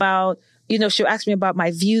about, she'll ask me about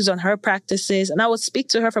my views on her practices, and I would speak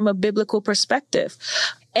to her from a biblical perspective.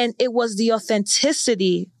 And it was the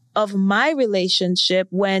authenticity of my relationship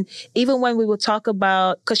even when we would talk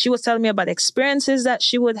about, because she was telling me about experiences that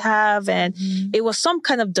she would have, and it was some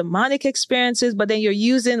kind of demonic experiences, but then you're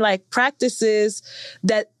using like practices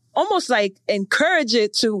that almost like encourage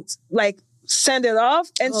it to like send it off.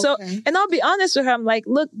 And so, and I'll be honest with her, I'm like,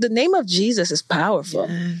 look, the name of Jesus is powerful.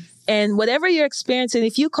 And whatever you're experiencing,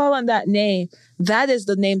 if you call on that name, that is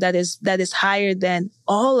the name that is higher than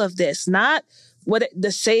all of this, not what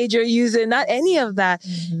the sage you're using, not any of that.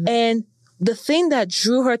 And the thing that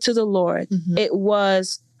drew her to the Lord, it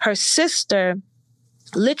was her sister,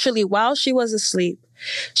 literally while she was asleep,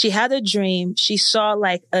 she had a dream. She saw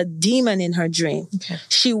like a demon in her dream. Okay.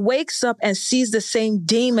 She wakes up and sees the same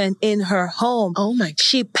demon in her home. Oh my God.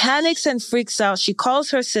 She panics and freaks out. She calls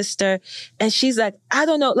her sister and she's like, I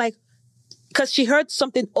don't know, like, because she heard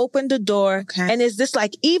something open the door and is this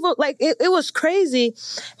like evil? Like it was crazy.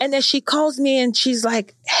 And then she calls me and she's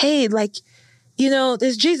like, hey, like,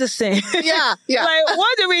 this Jesus thing. Yeah. Like,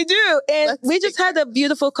 what do we do? And we just had a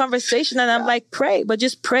beautiful conversation, and I'm like, pray, but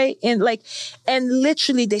just pray. And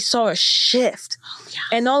literally they saw a shift.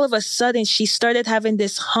 And all of a sudden she started having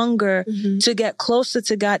this hunger to get closer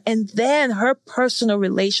to God. And then her personal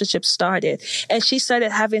relationship started, and she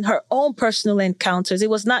started having her own personal encounters. It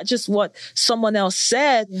was not just what someone else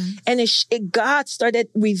said. And God started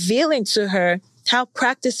revealing to her how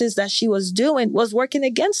practices that she was doing was working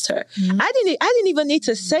against her. I didn't even need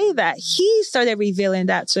to say that. He started revealing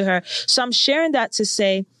that to her. So I'm sharing that to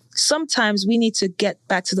say, sometimes we need to get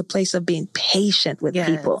back to the place of being patient with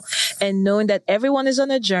people and knowing that everyone is on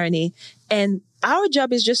a journey, and our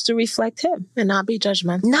job is just to reflect him and not be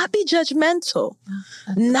judgmental. Not be judgmental.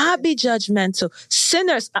 Not be judgmental.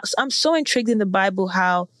 Sinners. I'm so intrigued in the Bible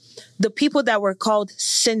how the people that were called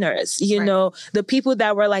sinners, the people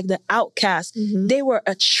that were like the outcasts, they were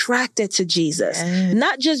attracted to Jesus.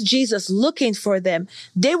 Not just Jesus looking for them.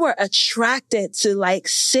 They were attracted to like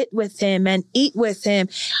sit with him and eat with him.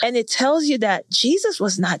 And it tells you that Jesus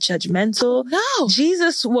was not judgmental. No.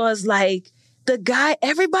 Jesus was like the guy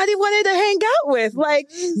everybody wanted to hang out with. Like,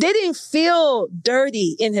 they didn't feel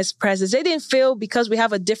dirty in his presence. They didn't feel because we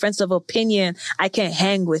have a difference of opinion, I can't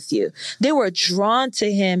hang with you. They were drawn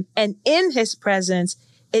to him, and in his presence,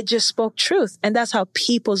 it just spoke truth. And that's how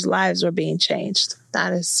people's lives were being changed.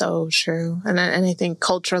 That is so true. And I think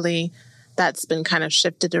culturally, that's been kind of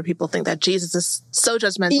shifted, or people think that Jesus is so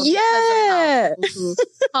judgmental. Yeah. Because of how people who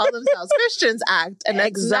call themselves Christians act. And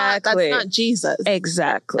exactly. That's not Jesus.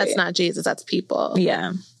 Exactly. That's not Jesus. That's people.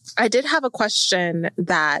 Yeah. I did have a question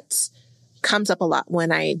that comes up a lot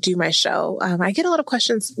when I do my show. I get a lot of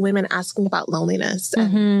questions, women asking about loneliness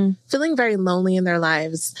and feeling very lonely in their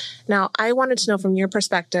lives. Now, I wanted to know from your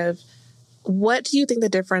perspective, what do you think the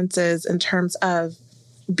difference is in terms of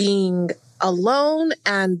being alone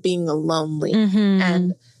and being lonely?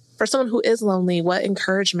 And for someone who is lonely, what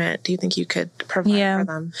encouragement do you think you could provide for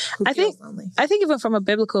them who feels lonely? I think even from a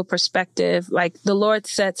biblical perspective, like the Lord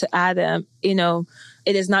said to Adam,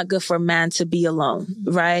 it is not good for man to be alone,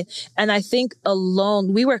 right? And I think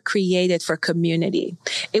alone, we were created for community.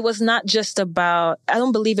 It was not just about, I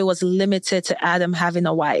don't believe it was limited to Adam having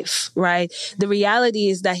a wife, right? The reality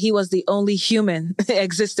is that he was the only human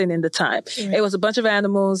existing in the time. Right. It was a bunch of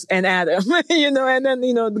animals and Adam, and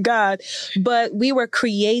then, God. But we were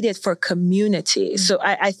created for community. So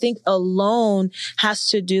I think alone has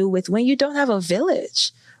to do with when you don't have a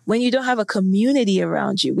village. When you don't have a community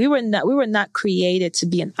around you. We were not created to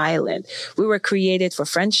be an island. We were created for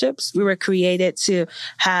friendships. We were created to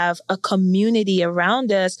have a community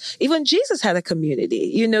around us. Even Jesus had a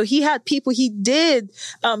community. He had people he did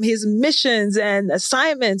his missions and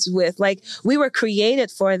assignments with. Like, we were created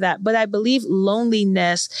for that. But I believe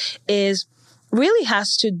loneliness really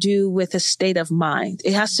has to do with a state of mind.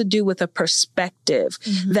 It has to do with a perspective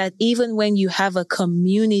that even when you have a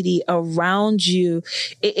community around you,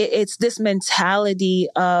 it's this mentality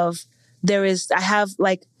of I have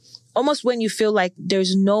like almost when you feel like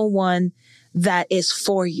there's no one that is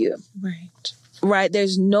for you. Right.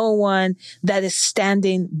 There's no one that is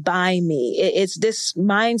standing by me. It's this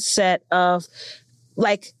mindset of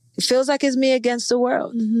like, it feels like it's me against the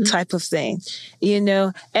world type of thing,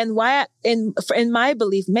 and why in my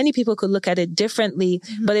belief, many people could look at it differently.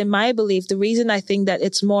 But in my belief, the reason I think that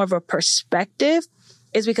it's more of a perspective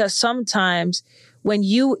is because sometimes when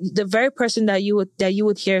the very person that you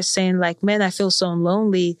would hear saying like, man, I feel so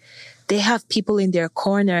lonely, they have people in their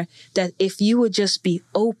corner that if you would just be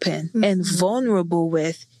open and vulnerable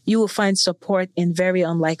with, you will find support in very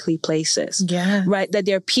unlikely places. Yeah. Right? That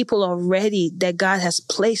there are people already that God has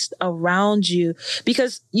placed around you,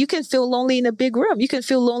 because you can feel lonely in a big room. You can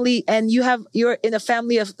feel lonely and you're in a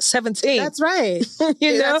family of 17. That's right.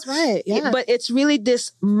 That's right. Yeah. But it's really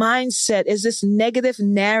this mindset, is this negative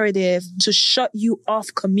narrative to shut you off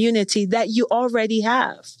community that you already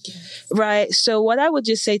have. Yes. Right? So what I would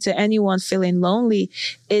just say to anyone feeling lonely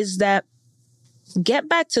is that get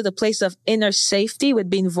back to the place of inner safety with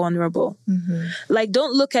being vulnerable. Like,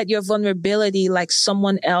 don't look at your vulnerability like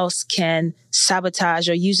someone else can sabotage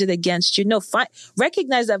or use it against you. No,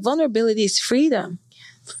 recognize that vulnerability is freedom.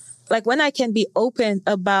 Like, when I can be open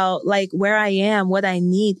about like where I am, what I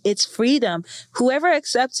need, it's freedom. Whoever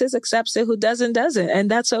accepts it. Who doesn't.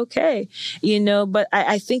 And that's okay. But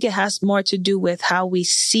I think it has more to do with how we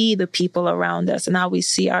see the people around us and how we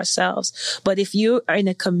see ourselves. But if you are in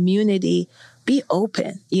a community, be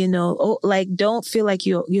open, don't feel like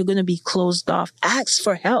you're going to be closed off. Ask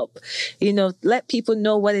for help, let people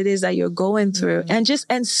know what it is that you're going through and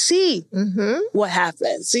see what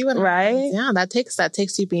happens. See what happens. Yeah. That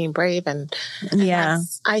takes you being brave. And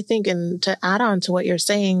I think, and to add on to what you're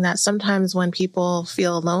saying, that sometimes when people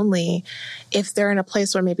feel lonely, if they're in a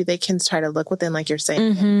place where maybe they can try to look within, like you're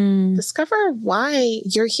saying, and discover why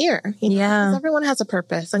you're here. Because everyone has a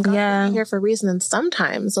purpose and God is here for a reason. And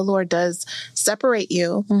sometimes the Lord does separate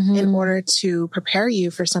you in order to prepare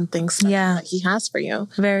you for something special that he has for you.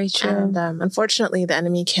 Very true. And unfortunately, the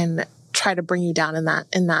enemy can try to bring you down in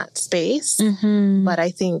that space. But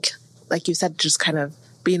I think, like you said, just kind of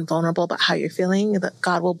being vulnerable about how you're feeling, that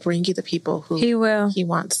God will bring you the people who he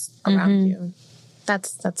wants around you.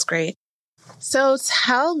 That's great. So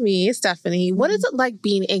tell me, Stephanie, what is it like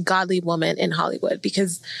being a godly woman in Hollywood?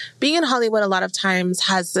 Because being in Hollywood a lot of times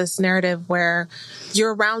has this narrative where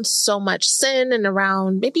you're around so much sin and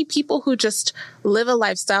around maybe people who just live a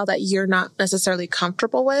lifestyle that you're not necessarily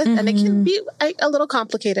comfortable with. And it can be a little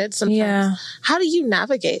complicated sometimes. Yeah. How do you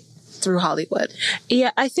navigate through Hollywood? Yeah,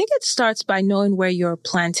 I think it starts by knowing where you're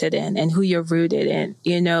planted in and who you're rooted in,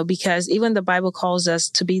 because even the Bible calls us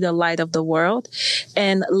to be the light of the world,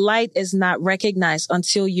 and light is not recognized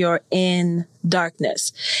until you're in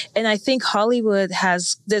darkness. And I think Hollywood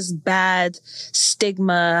has this bad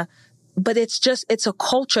stigma, but it's a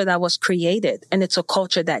culture that was created, and it's a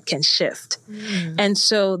culture that can shift. And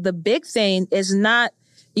so the big thing is not,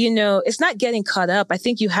 it's not getting caught up. I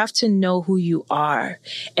think you have to know who you are.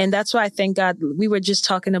 And that's why I thank God we were just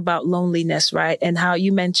talking about loneliness, right? And how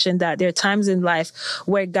you mentioned that there are times in life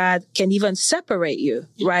where God can even separate you,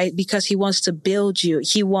 right? Because he wants to build you.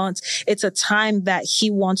 It's a time that he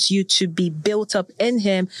wants you to be built up in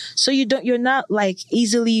him. So you're not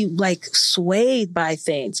easily swayed by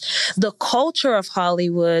things. The culture of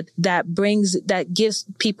Hollywood that gives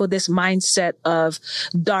people this mindset of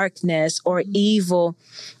darkness or evil,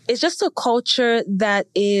 it's just a culture that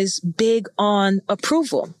is big on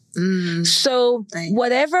approval. So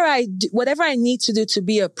whatever I need to do to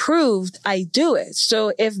be approved, I do it.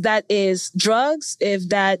 So if that is drugs, if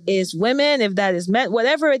that is women, if that is men,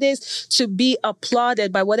 whatever it is to be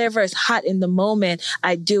applauded by whatever is hot in the moment,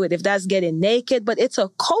 I do it. If that's getting naked, but it's a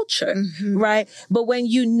culture, right? But when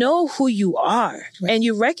you know who you are and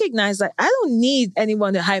you recognize I don't need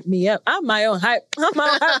anyone to hype me up. I'm my own hype. I'm my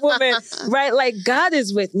own hype woman, right? God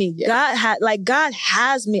is with me. God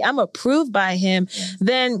has me. I'm approved by him.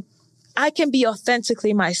 Then I can be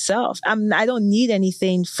authentically myself. I don't need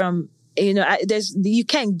anything from, you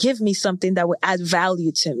can't give me something that would add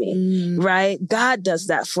value to me, right? God does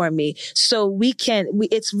that for me. So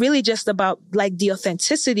it's really just about the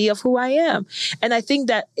authenticity of who I am. And I think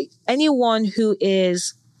that anyone who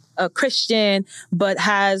is a Christian, but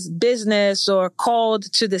has business or called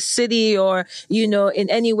to the city or, in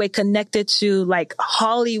any way connected to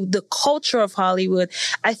Hollywood, the culture of Hollywood,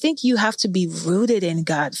 I think you have to be rooted in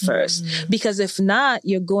God first, because if not,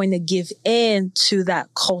 you're going to give in to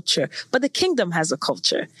that culture. But the kingdom has a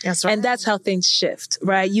culture. That's right. And that's how things shift,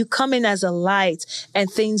 right? You come in as a light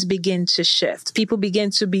and things begin to shift. People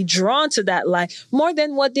begin to be drawn to that light more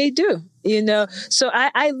than what they do, So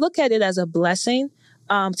I look at it as a blessing.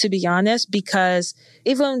 To be honest, because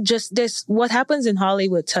even just this, what happens in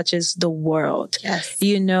Hollywood touches the world,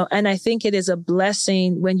 and I think it is a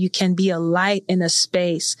blessing when you can be a light in a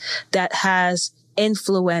space that has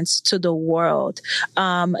influence to the world,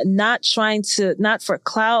 not for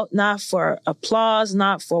clout, not for applause,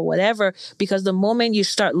 not for whatever, because the moment you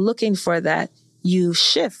start looking for that, you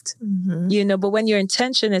shift, but when your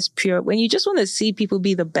intention is pure, when you just want to see people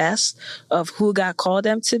be the best of who God called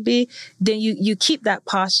them to be, then you keep that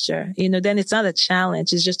posture, then it's not a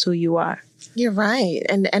challenge. It's just who you are. You're right.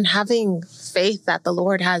 And having faith that the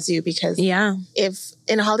Lord has you, because if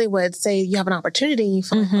in Hollywood, say you have an opportunity, you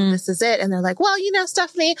feel like, this is it. And they're like, well,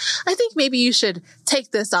 Stephanie, I think maybe you should take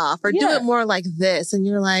this off or do it more like this. And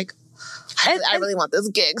you're like, I really want this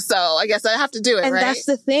gig, so I guess I have to do it, and right? That's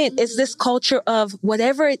the thing. It's this culture of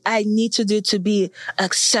whatever I need to do to be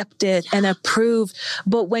accepted and approved.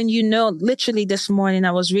 But when literally this morning,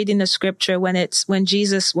 I was reading the scripture when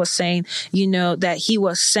Jesus was saying, that he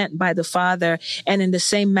was sent by the Father, and in the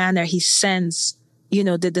same manner he sends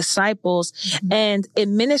the disciples. And it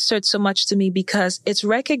ministered so much to me because it's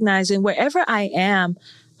recognizing wherever I am,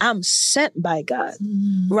 I'm sent by God,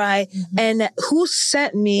 right? And who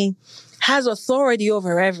sent me has authority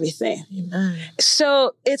over everything.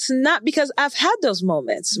 So it's not, because I've had those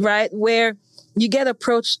moments, right, where you get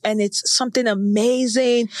approached and it's something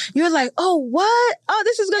amazing. You're like, oh, what? Oh,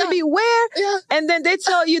 this is going to be where? Yeah. And then they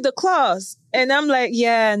tell you the clause. And I'm like,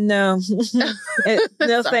 yeah, no,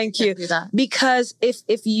 no, thank you. Because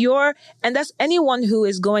if you're, and that's anyone who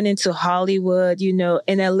is going into Hollywood, in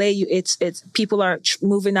LA, it's people are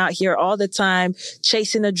moving out here all the time,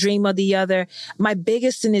 chasing a dream or the other. My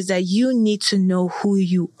biggest thing is that you need to know who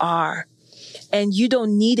you are, and you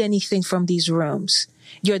don't need anything from these rooms.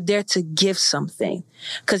 You're there to give something.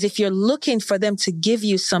 Because if you're looking for them to give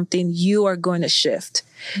you something, you are going to shift.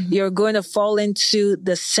 You're going to fall into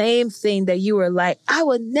the same thing that you were like, I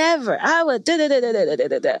would never,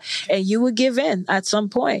 and you would give in at some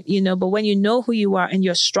point, but when you know who you are and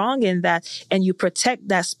you're strong in that and you protect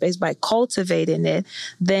that space by cultivating it,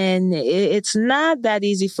 then it's not that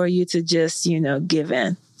easy for you to just, give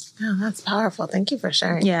in. Oh, that's powerful. Thank you for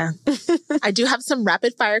sharing. Yeah. I do have some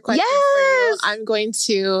rapid fire questions for you. I'm going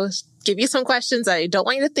to give you some questions. I don't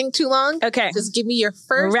want you to think too long. Okay. Just give me your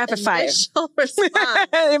first rapid fire response.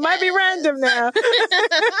 It might be random now.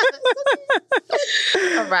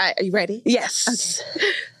 All right. Are you ready? Yes. Okay.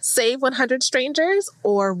 Save 100 strangers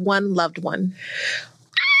or one loved one?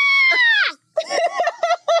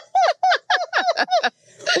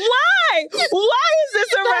 Why? Why is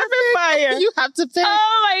this a rapid fire? You have to pick.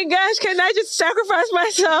 Oh my gosh, can I just sacrifice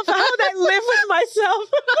myself? How would I live with myself?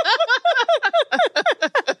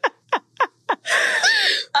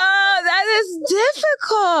 Oh, that is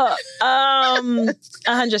difficult.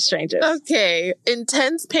 100 strangers. Okay.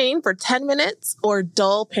 Intense pain for 10 minutes or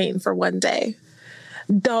dull pain for one day?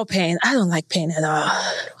 Dull pain. I don't like pain at all.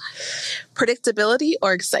 Predictability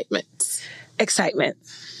or excitement? Excitement.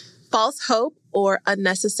 False hope or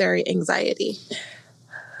unnecessary anxiety?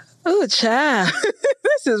 Oh, child.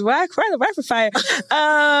 This is quite a rapid fire.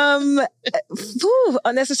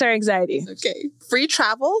 Unnecessary anxiety. Okay. Free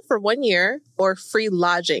travel for 1 year or free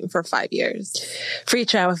lodging for 5 years? Free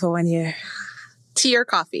travel for 1 year. Tea or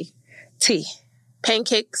coffee? Tea.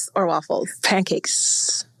 Pancakes or waffles?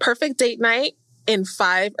 Pancakes. Perfect date night in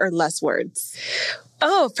 5 or less words?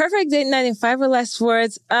 Oh, perfect date night in 5 or less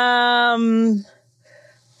words. Oh,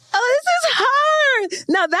 this is hard.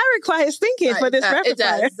 Now that requires thinking for this rapid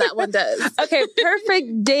fire. It does. That one does. Okay,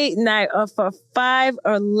 perfect date night for 5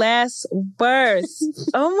 or less words.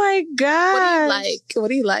 Oh my God. What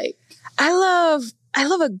do you like? I love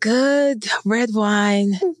a good red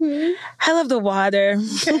wine. Mm-hmm. I love the water.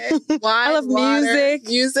 Okay. Wine, I love water, music.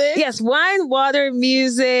 Music? Yes, wine, water,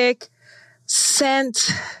 music,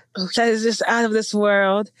 scent. Okay. That is just out of this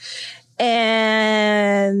world.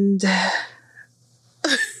 And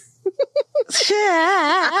sushi.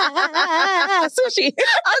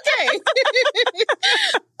 Okay.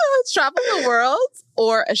 Travel the world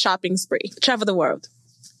or a shopping spree? Travel the world.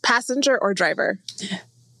 Passenger or driver?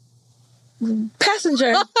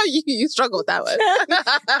 Passenger. Oh, you struggle with that one.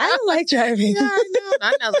 I don't like driving. Yeah, I know.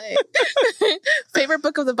 Not in LA. Favorite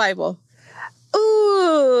book of the Bible?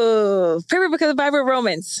 Ooh. Favorite book of the Bible,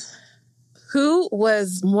 Romans. Who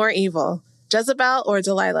was more evil, Jezebel or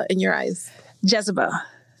Delilah in your eyes? Jezebel.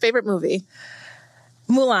 Favorite movie?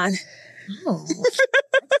 Mulan. Oh, I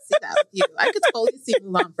could see that with you. I could totally see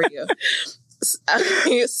Mulan for you.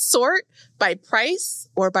 Sort by price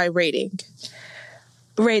or by rating?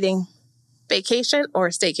 Rating. Vacation or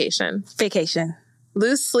staycation? Vacation.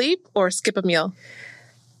 Lose sleep or skip a meal?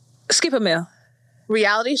 Skip a meal.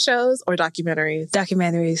 Reality shows or documentaries?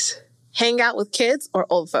 Documentaries. Hang out with kids or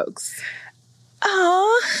old folks?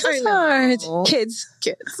 Oh, that's hard. Kids.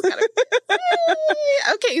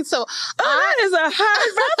 Okay, so that is a hard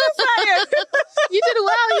rapid fire. You did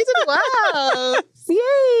well.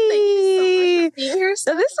 Yay! Thank you so much for being here. This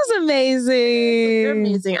was amazing. You're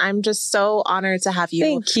amazing. I'm just so honored to have you.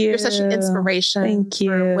 Thank you. You're such an inspiration. Thank you.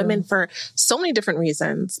 For women for so many different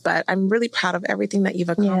reasons, but I'm really proud of everything that you've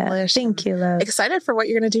accomplished. Yeah, thank you, love. Excited for what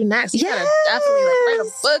you're going to do next. You yes. gotta definitely write a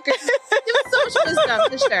book. Give us so much wisdom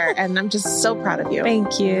to share, and I'm just so proud of you.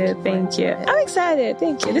 Thank you. Thank you. I'm excited.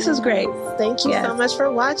 Thank you. This was great. Thank you so much for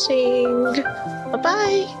watching.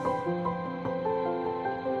 Bye-bye.